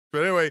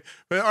But anyway,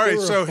 but all There right.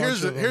 were a So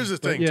bunch of here's them, the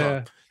but thing,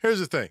 Tom. yeah. Here's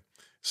the thing.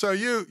 So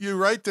you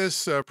write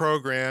this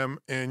program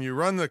and you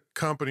run the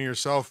company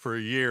yourself for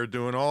a year,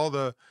 doing all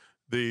the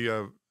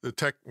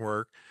tech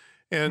work,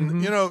 and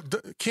Hmm.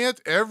 can't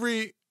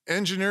every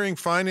engineering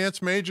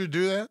finance major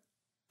do that?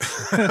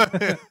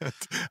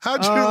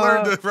 How'd you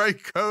learn uh, to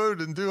write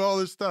code and do all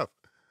this stuff?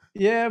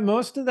 yeah,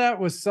 most of that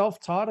was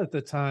self-taught at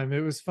the time.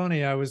 It was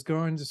funny. I was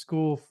going to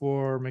school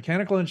for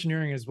mechanical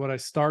engineering is what I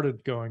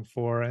started going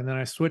for, and then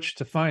I switched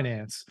to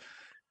finance.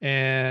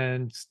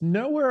 And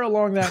nowhere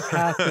along that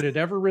path did it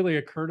ever really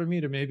occur to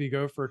me to maybe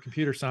go for a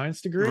computer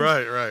science degree.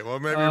 Right, right. Well,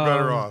 maybe you're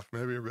better Um, off.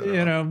 Maybe you're better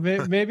off.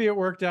 maybe it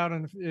worked out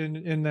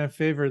in that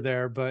favor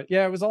there, but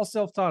yeah, it was all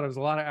self-taught. It was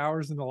a lot of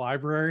hours in the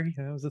library.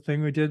 That was the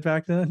thing we did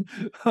back then.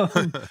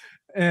 um,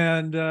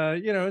 and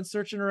and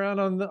searching around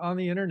on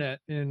the internet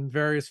in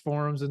various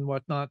forums and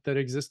whatnot that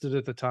existed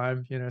at the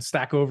time.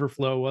 Stack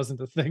Overflow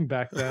wasn't a thing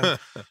back then.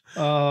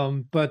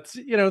 But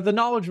the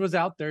knowledge was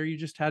out there. You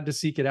just had to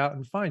seek it out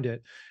and find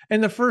it.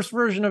 And the first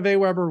version of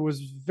Aweber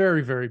was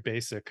very, very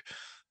basic.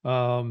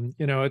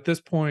 At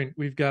this point,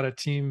 we've got a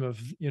team of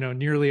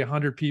nearly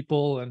 100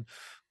 people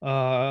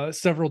and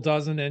several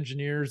dozen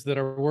engineers that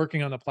are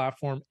working on the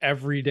platform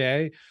every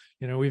day.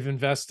 We've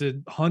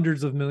invested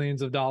hundreds of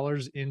millions of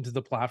dollars into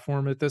the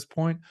platform at this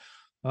point.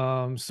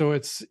 So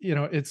it's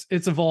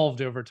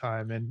evolved over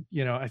time, and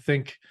I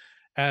think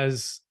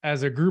as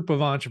a group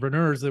of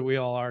entrepreneurs that we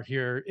all are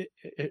here,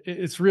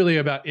 it's really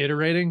about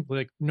iterating.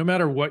 Like, no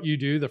matter what you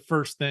do, the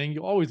first thing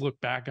you always look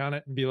back on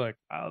it and be like,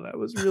 "Wow, that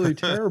was really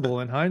terrible,"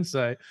 in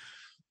hindsight,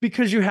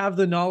 because you have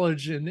the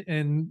knowledge and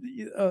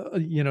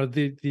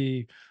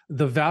the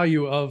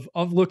value of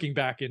looking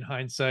back in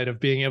hindsight, of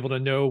being able to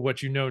know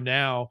what you know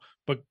now,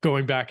 but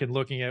going back and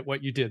looking at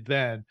what you did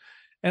then.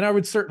 And I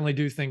would certainly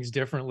do things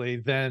differently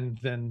than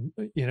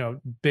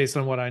based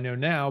on what I know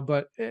now,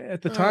 but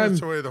at the That's time,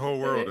 the way the whole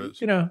world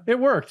is. it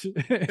worked.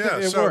 Yeah.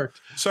 It So,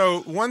 worked.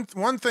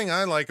 one thing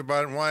I like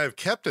about it and why I've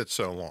kept it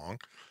so long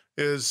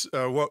is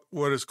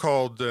what is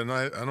called, and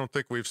I don't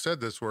think we've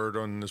said this word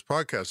on this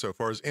podcast so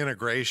far, is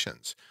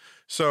integrations.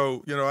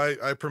 So,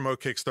 I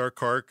promote Kickstart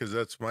Cart because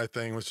that's my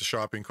thing with the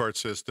shopping cart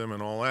system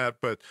and all that,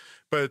 but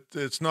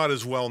it's not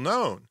as well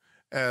known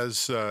as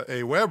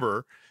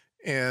Aweber.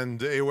 And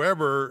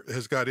Aweber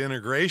has got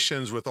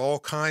integrations with all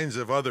kinds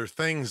of other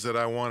things that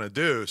I want to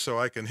do. So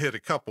I can hit a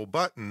couple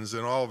buttons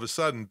and all of a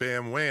sudden,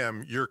 bam,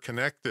 wham, you're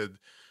connected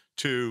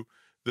to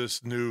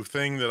this new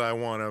thing that I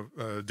want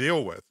to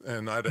deal with.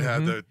 And I'd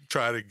had Hmm. to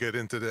try to get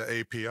into the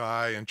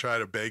API and try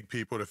to beg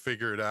people to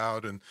figure it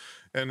out. And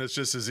it's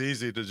just as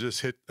easy to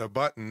just hit a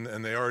button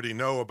and they already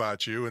know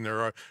about you. And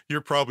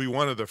you're probably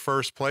one of the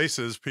first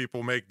places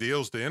people make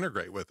deals to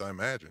integrate with, I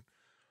imagine.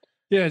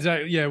 Yeah,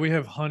 exactly. Yeah, we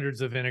have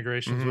hundreds of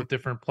integrations Mm-hmm. with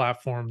different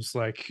platforms,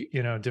 like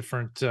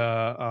different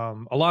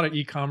a lot of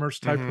e-commerce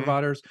type Mm-hmm.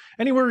 providers.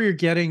 Anywhere you're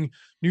getting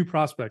new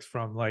prospects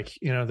from, like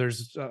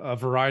there's a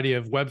variety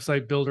of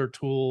website builder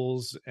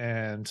tools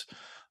and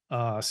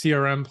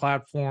CRM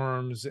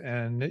platforms,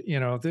 and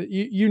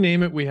you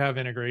name it, we have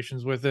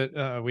integrations with it.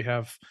 We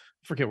have,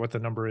 I forget what the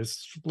number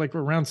is, like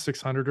around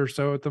 600 or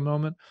so at the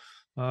moment.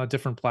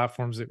 Different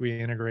platforms that we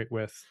integrate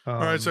with,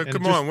 All right. So and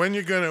come just on, when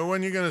you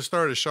gonna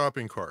start a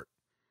shopping cart?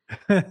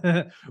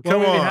 well, Come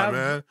we on, have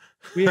man.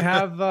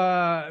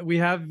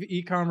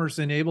 e-commerce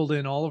enabled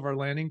in all of our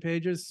landing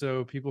pages,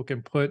 so people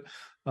can put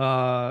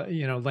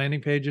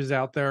landing pages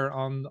out there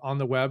on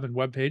the web, and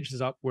web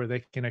pages up where they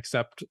can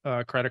accept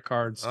credit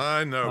cards.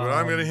 I know, but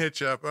I'm going to um hit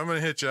you up. I'm going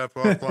to hit you up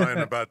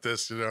offline about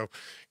this,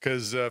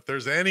 because if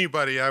there's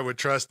anybody I would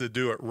trust to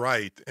do it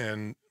right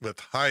and with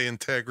high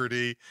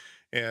integrity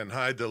and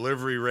high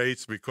delivery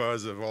rates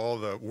because of all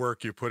the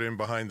work you put in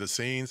behind the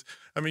scenes.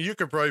 I mean, you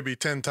could probably be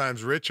 10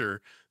 times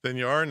richer than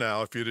you are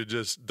now if you'd have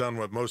just done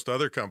what most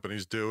other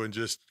companies do and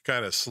just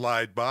kind of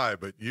slide by.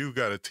 But you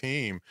got a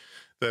team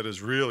that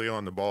is really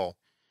on the ball.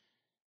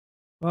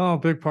 well, a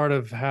big part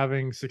of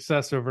having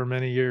success over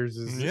many years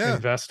is Yeah.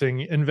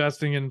 investing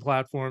in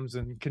platforms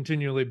and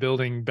continually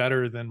building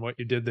better than what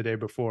you did the day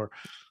before.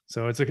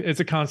 So it's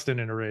a constant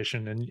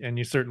iteration, and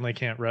you certainly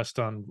can't rest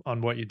on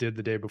what you did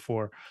the day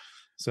before.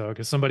 So,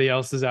 because somebody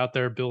else is out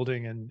there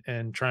building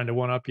and trying to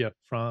one up you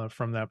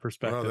from that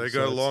Well, perspective. they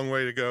got So a it's long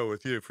way to go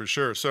with you for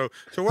sure. So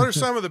what are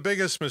some of the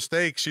biggest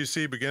mistakes you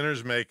see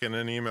beginners making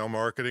in email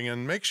marketing?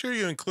 And make sure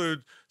you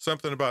include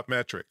something about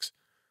metrics.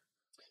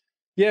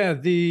 Yeah,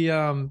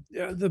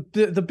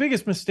 the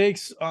biggest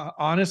mistakes,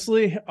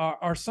 honestly,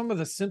 are some of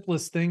the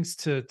simplest things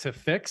to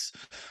fix.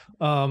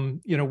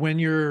 When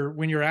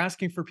you're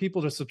asking for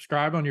people to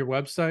subscribe on your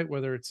website,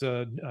 whether it's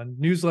a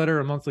newsletter,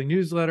 a monthly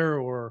newsletter,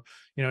 or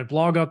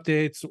blog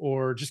updates,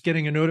 or just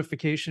getting a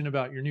notification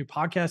about your new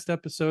podcast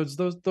episodes,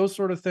 those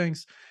sort of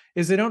things,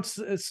 is they don't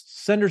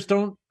senders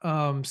don't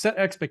set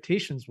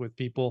expectations with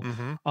people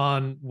Mm-hmm.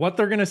 on what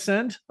they're going to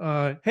send.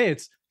 Hey,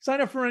 it's sign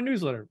up for a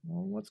newsletter.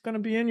 Well, what's going to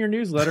be in your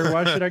newsletter?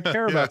 Why should I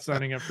care Yeah, about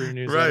signing up for your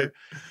right. newsletter?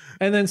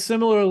 And then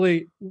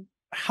similarly,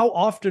 how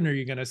often are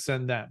you going to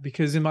send that?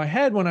 Because in my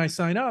head, when I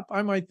sign up,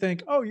 I might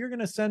think, oh, you're going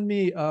to send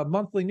me a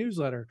monthly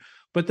newsletter.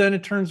 But then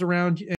it turns around